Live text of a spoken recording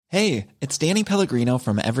Hey, it's Danny Pellegrino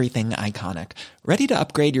from Everything Iconic. Ready to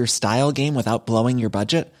upgrade your style game without blowing your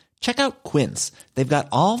budget? Check out Quince. They've got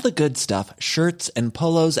all the good stuff, shirts and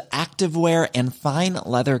polos, activewear, and fine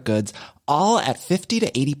leather goods, all at 50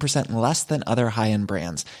 to 80% less than other high-end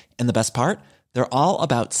brands. And the best part? They're all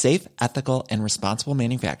about safe, ethical, and responsible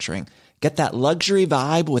manufacturing. Get that luxury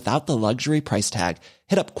vibe without the luxury price tag.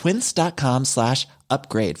 Hit up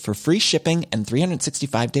quince.com/upgrade for free shipping and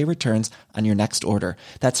 365-day returns on your next order.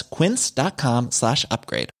 That's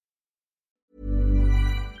quince.com/upgrade.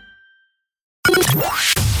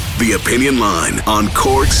 The Opinion Line on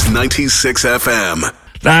Cork's 96 FM.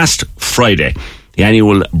 Last Friday, the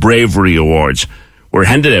annual Bravery Awards were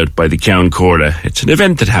handed out by the Ceann Comhairle. It's an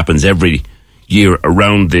event that happens every year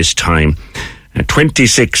around this time.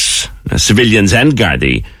 26 civilians and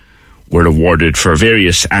Gardaí were awarded for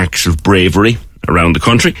various acts of bravery around the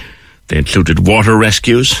country. They included water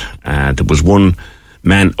rescues. There was one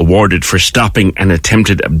man awarded for stopping an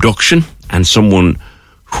attempted abduction and someone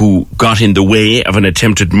who got in the way of an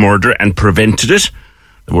attempted murder and prevented it.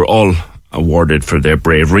 They were all awarded for their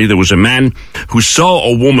bravery. There was a man who saw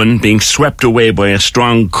a woman being swept away by a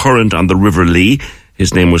strong current on the River Lee.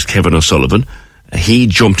 His name was Kevin O'Sullivan. He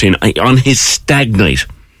jumped in on his stag night.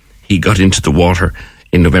 He got into the water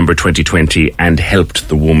in November 2020 and helped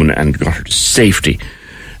the woman and got her to safety,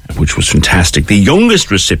 which was fantastic. The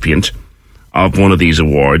youngest recipient of one of these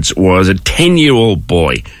awards was a 10-year-old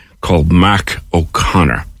boy called Marc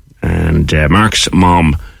O'Connor. And Marc's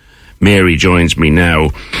mom, Mary, joins me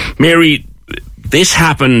now. Mary, this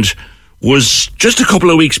happened was just a couple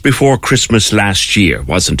of weeks before Christmas last year,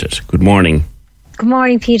 wasn't it? Good morning. Good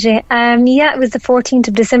morning, PJ. It was the 14th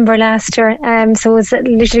of December last year. So it was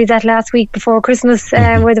literally that last week before Christmas,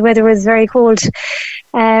 where the weather was very cold.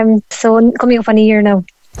 So coming up on a year now.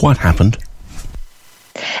 What happened?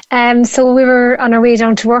 So we were on our way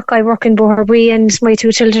down to work. I work in Boherbue and my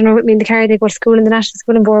two children are with me in the car. They go to school in the National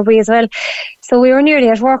School in Boherbue as well. So we were nearly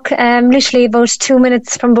at work, literally about 2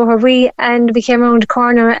 minutes from Boherbue, and we came around the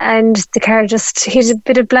corner and the car just hit a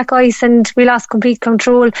bit of black ice and we lost complete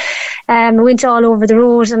control. Went all over the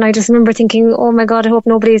road, and I just remember thinking, oh my God, I hope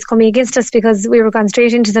nobody is coming against us, because we were going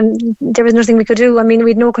straight into them. There was nothing we could do. I mean,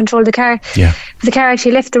 we had no control of the car. Yeah. The car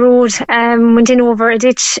actually left the road, went in over a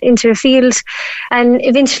ditch into a field, and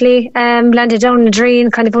eventually landed down a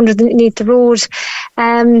drain kind of underneath the road.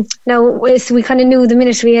 Now, so we kind of knew the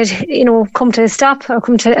minute we had, come to a stop, or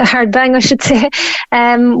come to a hard bang, I should say,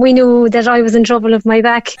 we knew that I was in trouble with my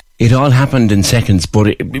back. It all happened in seconds, but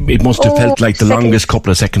it must have felt like the longest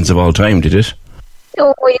couple of seconds of all time, did it?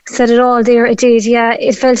 Oh, you said it all there. It did, yeah.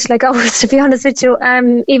 It felt like hours, to be honest with you.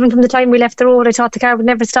 Even from the time we left the road, I thought the car would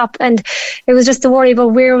never stop, and it was just the worry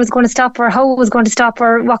about where it was going to stop, or how it was going to stop,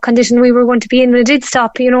 or what condition we were going to be in when it did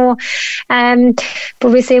stop, But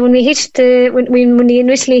we say when we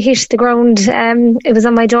initially hit the ground, it was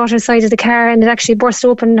on my daughter's side of the car, and it actually burst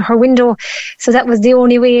open her window. So that was the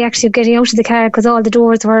only way actually of getting out of the car, because all the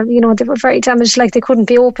doors were, they were very damaged, like they couldn't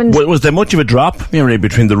be opened. Was there much of a drop, Mary,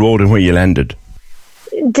 between the road and where you landed?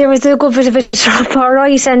 There was a good bit of a drop, all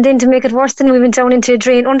right, and then to make it worse, then we went down into a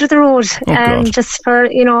drain under the road, just for,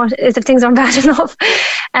 as if things aren't bad enough.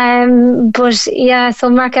 But yeah, so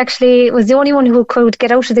Mark actually was the only one who could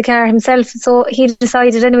get out of the car himself, so he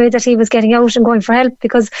decided anyway that he was getting out and going for help,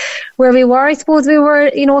 because where we were, I suppose we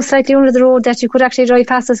were, slightly under the road, that you could actually drive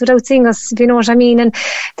past us without seeing us, if you know what I mean. And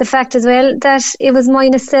the fact as well that it was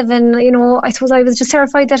 -7, I suppose I was just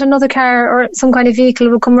terrified that another car or some kind of vehicle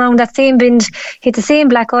would come around that same bend, hit the same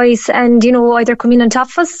black ice, and either come in on top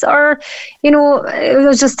of us, or it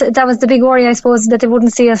was just, that was the big worry, I suppose, that they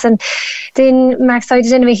wouldn't see us. And then Mark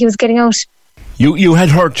decided anyway he was getting out. You had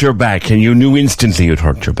hurt your back, and you knew instantly you'd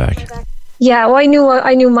hurt your back. Yeah, well,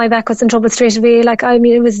 I knew my back was in trouble straight away. Like, I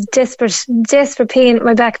mean, it was desperate pain at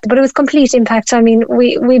my back, but it was complete impact. I mean,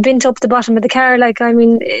 we bent up the bottom of the car. Like, I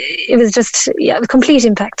mean, it was just, it was complete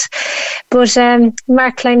impact. But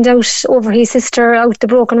Mark climbed out over his sister out the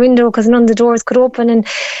broken window, because none of the doors could open, and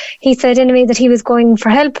he said anyway that he was going for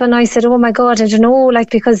help, and I said, oh my God, I don't know, like,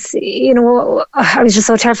 because I was just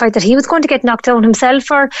so terrified that he was going to get knocked down himself,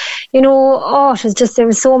 or it was just, there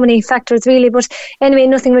were so many factors really. But anyway,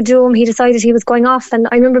 nothing would do him. He decided he was going off, and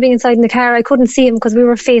I remember being inside in the car. I couldn't see him because we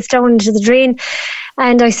were face down into the drain,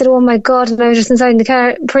 And I said, oh my God, and I was just inside the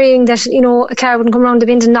car praying that, a car wouldn't come around the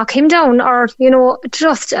bend and knock him down, or,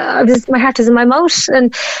 my heart was in my mouth,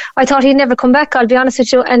 and I thought he'd never come back, I'll be honest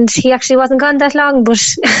with you, and he actually wasn't gone that long, but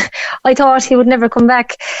I thought he would never come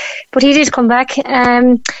back. But he did come back.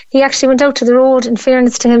 He actually went out to the road, in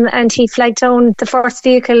fairness to him, and he flagged down the first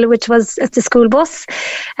vehicle, which was the school bus,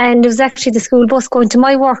 and it was actually the school bus going to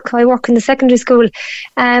my work. I work in the secondary school.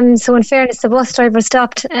 So in fairness, the bus driver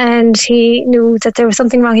stopped, and he knew that there was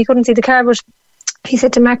something wrong. He couldn't see the car, but he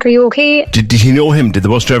said to Mark, are you okay? Did he know him? Did the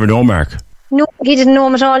bus driver know Mark? No, he didn't know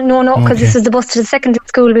him at all. No, because this is the bus to the secondary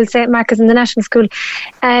school. We'll say Mark is in the national school.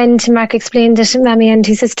 And Mark explained that Mammy and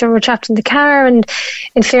his sister were trapped in the car. And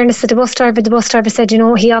in fairness to the bus driver said,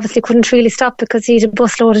 he obviously couldn't really stop because he had a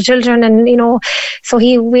bus load of children. And, so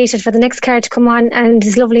he waited for the next car to come on, and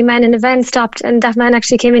his lovely man in the van stopped. And that man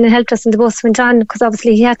actually came in and helped us, and the bus went on, because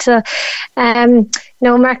obviously he had to...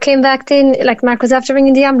 Mark came back then, Mark was after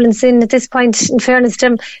ringing the ambulance in. At this point, in fairness to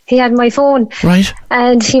him, he had my phone. Right.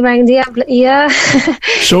 And he rang the ambulance, yeah.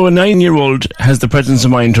 So a 9-year-old has the presence of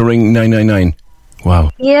mind to ring 999.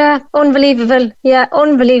 Wow. Yeah, unbelievable. Yeah,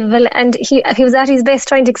 unbelievable. And he was at his best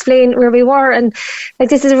trying to explain where we were. And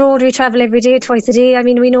this is a road we travel every day, twice a day. I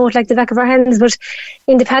mean, we know it like the back of our hands. But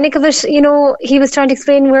in the panic of it, he was trying to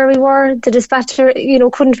explain where we were. The dispatcher,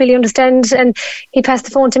 couldn't really understand. And he passed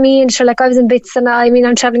the phone to me, and I was in bits. And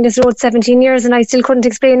I'm travelling this road 17 years, and I still couldn't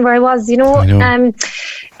explain where I was, I know.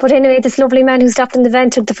 But anyway, this lovely man who stopped in the van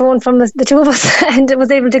took the phone from the two of us and was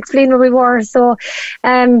able to explain where we were. So,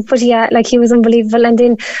 but yeah, he was unbelievable. And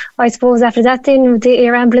then I suppose after that, then the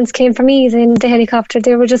air ambulance came for me, then the helicopter,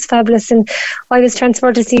 they were just fabulous. And I was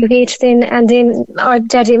transferred to CUH then, and then our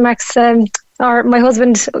daddy, Mark's, or my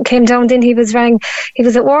husband came down then. He was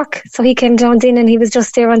at work, so he came down then, and he was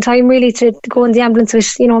just there on time really to go in the ambulance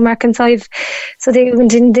with Mark and Sive. So they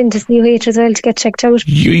went in to CUH as well to get checked out.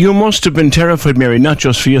 You must have been terrified, Mary, not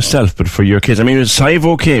just for yourself but for your kids. I mean, was Sive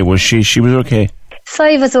okay? Was she was okay?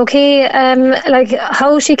 Sive was okay.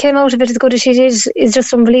 How she came out of it as good as she did is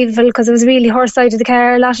just unbelievable, because it was really her side of the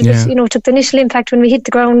car. A lot of it, took the initial impact when we hit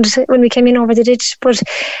the ground, when we came in over the ditch. But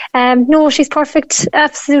no, she's perfect,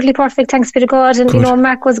 absolutely perfect, thanks be to God. And good.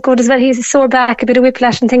 Mark was good as well. He's a sore back, a bit of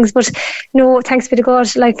whiplash and things, but no, thanks be to God.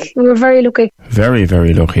 We were very lucky. Very,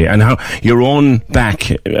 very lucky. And how your own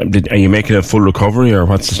back? Are you making a full recovery, or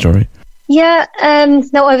what's the story? Yeah,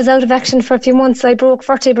 no, I was out of action for a few months. I broke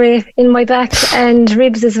vertebrae in my back and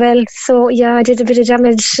ribs as well. So yeah, I did a bit of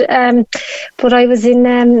damage. But I was in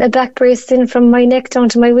a back brace then from my neck down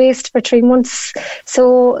to my waist for 3 months.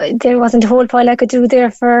 So there wasn't a whole pile I could do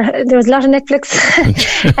there. There was a lot of Netflix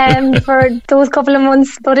for those couple of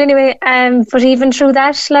months. But anyway, but even through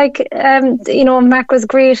that, Mark was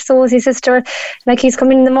great. So was his sister. He's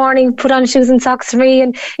come in the morning, put on shoes and socks for me,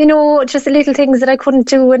 and just the little things that I couldn't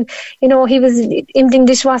do. And he was emptying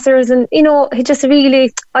dishwashers, and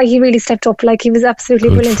he really stepped up. He was absolutely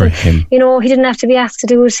good brilliant. For him. He didn't have to be asked to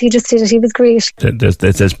do it. He just did it. He was great.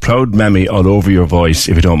 There's proud mammy all over your voice,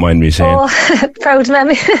 if you don't mind me saying. Oh, proud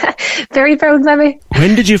mammy. Very proud mammy.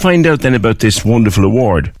 When did you find out then about this wonderful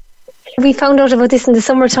award? We found out about this in the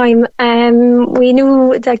summertime. We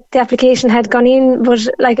knew that the application had gone in, but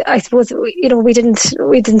I suppose we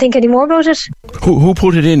didn't think any more about it. Who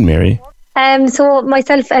put it in, Mary? So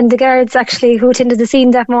myself and the guards actually who attended the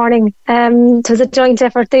scene that morning. It was a joint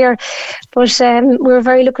effort there, but we were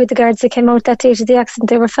very lucky with the guards that came out that day to the accident.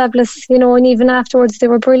 They were fabulous, and even afterwards they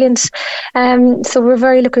were brilliant. So we were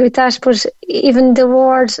very lucky with that. But even the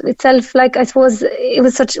award itself, I suppose it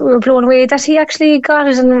was we were blown away that he actually got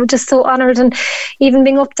it, and we were just so honoured. And even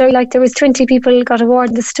being up there, there was 20 people got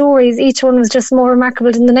awarded. The stories, each one was just more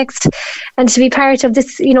remarkable than the next, and to be part of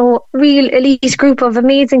this, real elite group of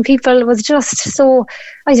amazing people was just so,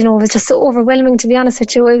 it was just so overwhelming, to be honest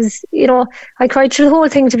with you. It was, I cried through the whole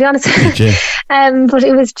thing, to be honest. But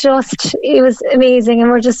it was amazing,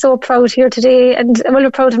 and we're just so proud here today, and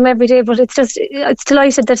we're proud of him every day, but it's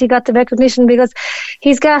delighted that he got the recognition, because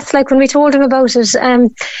he's gassed. When we told him about it,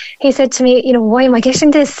 he said to me, why am I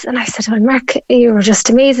getting this? And I said, well, Mark, you were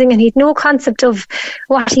just amazing, and he had no concept of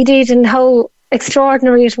what he did and how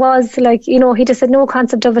extraordinary it was. He just had no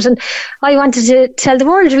concept of it, and I wanted to tell the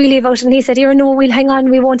world really about it, and he said, we'll hang on,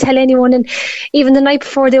 we won't tell anyone. And even the night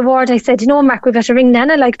before the award, I said, Mark, we better ring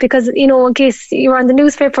Nana, because in case you were on the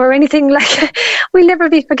newspaper or anything, we'll never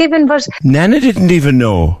be forgiven. But Nana didn't even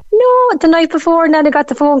know. No, the night before Nana got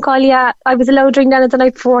the phone call. Yeah, I was allowed to ring Nana the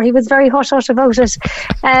night before. He was very hush about it.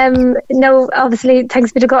 Now, obviously,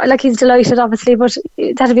 thanks be to God, he's delighted, obviously, but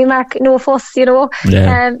that'll be Mark, no fuss,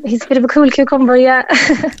 Yeah. He's a bit of a cool cucumber, yeah.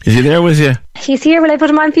 Is he there with you? He's here. Will I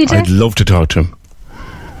put him on, PJ? I'd love to talk to him.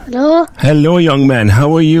 Hello? Hello, young man.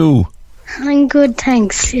 How are you? I'm good,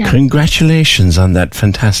 thanks. Yeah. Congratulations on that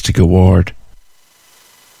fantastic award.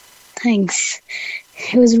 Thanks.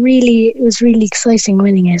 It was really exciting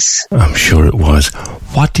winning it. I'm sure it was.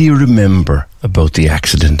 What do you remember about the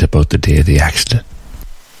accident, about the day of the accident?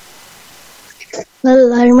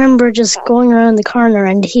 Well, I remember just going around the corner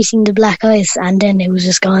and hitting the black ice, and then it was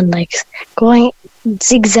just gone, like, going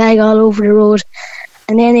zigzag all over the road.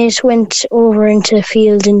 And then it went over into a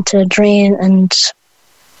field, into a drain, and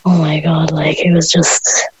oh my God, like, it was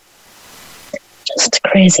just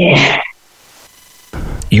crazy.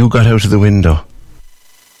 You got out of the window.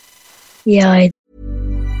 Yeah,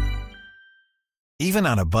 Even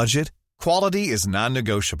on a budget, quality is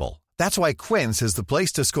non-negotiable. That's why Quince is the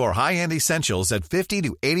place to score high-end essentials at 50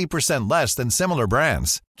 to 80% less than similar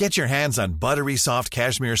brands. Get your hands on buttery soft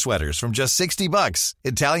cashmere sweaters from just $60,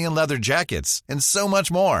 Italian leather jackets, and so much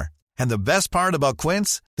more. And the best part about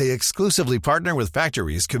Quince, they exclusively partner with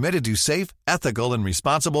factories committed to safe, ethical, and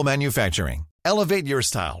responsible manufacturing. Elevate your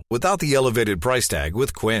style without the elevated price tag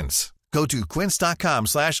with Quince. Go to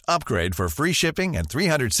quince.com/upgrade for free shipping and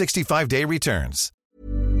 365-day returns.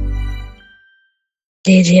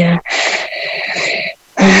 did, yeah.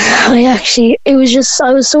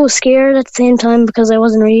 I was so scared at the same time because I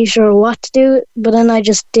wasn't really sure what to do, but then I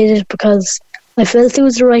just did it because I felt it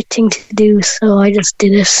was the right thing to do, so I just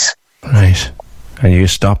did it. Right. And you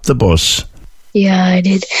stopped the bus. Yeah, I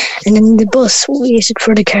did. And then the bus waited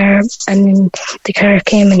for the car, and then the car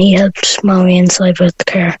came and he helped Mommy inside with the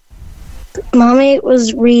car. Mommy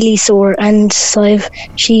was really sore, and so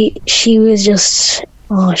she was just...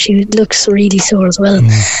 Oh, she looks really sore as well.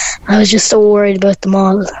 I was just so worried about them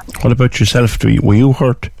all. What about yourself? Were you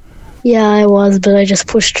hurt? Yeah, I was, but I just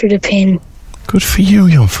pushed through the pain. Good for you,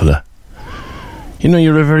 young fella. You know,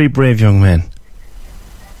 you're a very brave young man.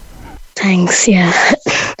 Thanks, yeah.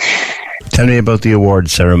 Tell me about the award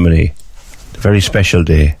ceremony. A very special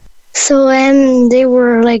day. So, there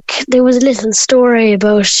was a little story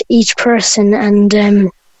about each person, and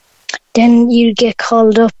then you'd get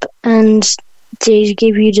called up and they'd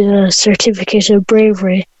give you the certificate of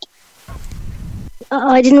bravery.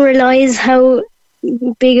 I didn't realise how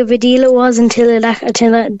big of a deal it was until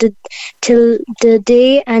the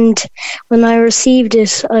day, and when I received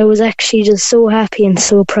it, I was actually just so happy and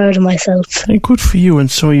so proud of myself. And good for you, and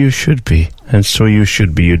so you should be. And so you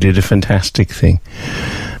should be. You did a fantastic thing.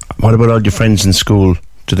 What about all your friends in school?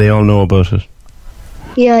 Do they all know about it?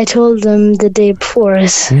 Yeah, I told them the day before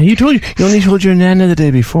it. Yeah, you only told your nana the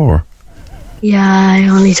day before. Yeah, I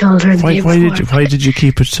only told her the day before. Why did you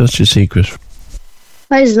keep it such a secret?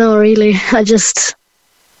 I don't know, really. I just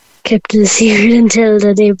kept it a secret until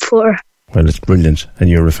the day before. Well, it's brilliant,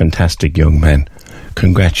 and you're a fantastic young man.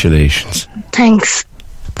 Congratulations. Thanks.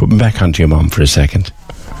 Put me back onto your mum for a second.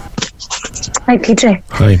 Hi, PJ.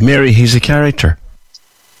 Hi, Mary, he's a character.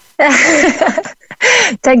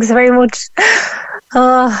 Thanks very much.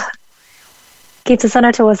 Oh, keeps us on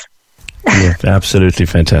our toes. Yeah, absolutely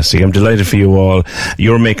fantastic. I'm delighted for you all.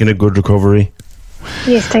 You're making a good recovery.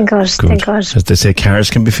 Yes, thank God. Good. Thank God. As they say,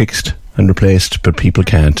 cars can be fixed and replaced, but people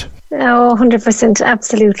can't. Oh, 100%,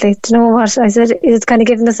 absolutely. Do you know what? I said it's kind of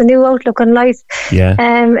given us a new outlook on life. Yeah.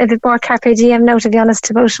 A bit more carpe diem now, to be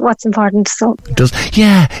honest, about what's important. So it does.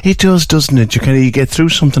 Yeah, it does, doesn't it? You get through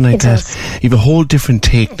something like that. You have a whole different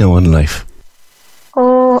take now on life.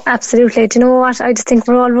 Oh, absolutely. Do you know what? I just think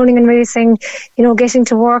we're all running and racing, getting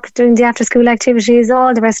to work, doing the after-school activities,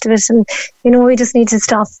 all the rest of it. And, we just need to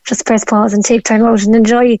stop, just press pause and take time out and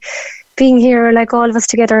enjoy being here, like all of us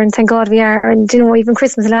together, and thank God we are. And even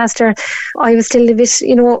Christmas last year, I was still a bit,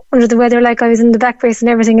 under the weather, like I was in the back brace and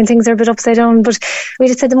everything, and things are a bit upside down. But we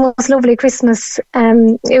just had the most lovely Christmas.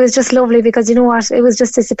 It was just lovely because, you know what, it was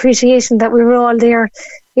just this appreciation that we were all there.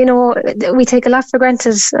 We take a lot for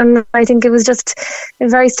granted, and I think it was just a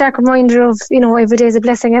very stark reminder of, every day is a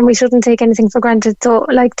blessing and we shouldn't take anything for granted. So,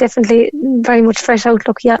 definitely very much fresh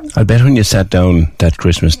outlook, yeah. I bet when you sat down that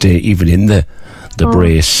Christmas day, even in the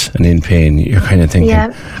brace and in pain, you're kind of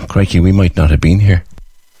thinking, crikey, we might not have been here.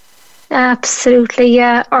 Absolutely,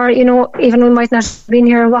 yeah. Or, even we might not have been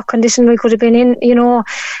here, what condition we could have been in,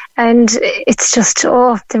 and it's just,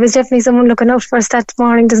 there was definitely someone looking out for us that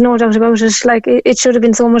morning, there's no doubt about it. It should have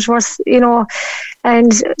been so much worse,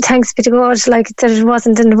 and thanks be to God, that it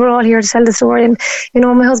wasn't, and we're all here to tell the story. And,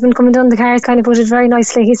 my husband coming down the car kind of put it very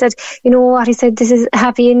nicely. He said, he said, this is a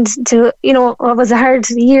happy end to, what was a hard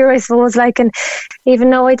year, I suppose, and even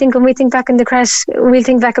now I think when we think back in the crash, we'll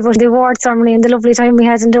think back about the award ceremony and the lovely time we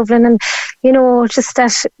had in Dublin, and, just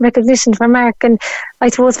that recognition for Marc, and I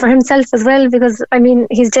suppose for himself as well, because,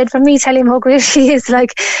 he's said from me telling him how great she is,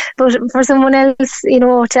 like, but for someone else, you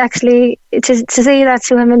know, to actually to say that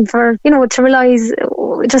to him, and for, you know, to realise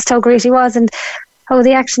just how great he was, and how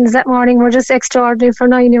the actions that morning were just extraordinary for a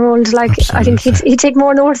 9-year-old. Like, absolutely. I think he'd take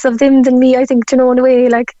more notice of them than me, I think, to know in a way,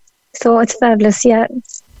 like, so it's fabulous. Yeah.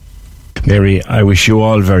 Mary, I wish you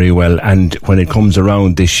all very well, and when it comes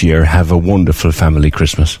around this year, have a wonderful family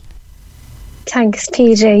Christmas. Thanks,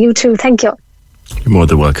 PJ. You too. Thank you. You're more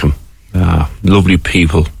than welcome. Lovely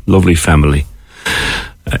people, lovely family.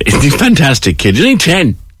 He's a fantastic kid. He's only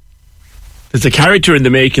 10. There's a character in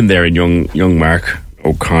the making there in young Mark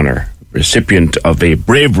O'Connor, recipient of a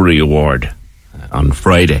bravery award on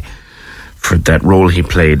Friday for that role he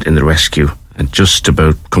played in the rescue, and just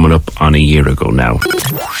about coming up on a year ago now.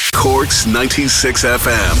 Cork's 96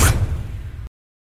 FM.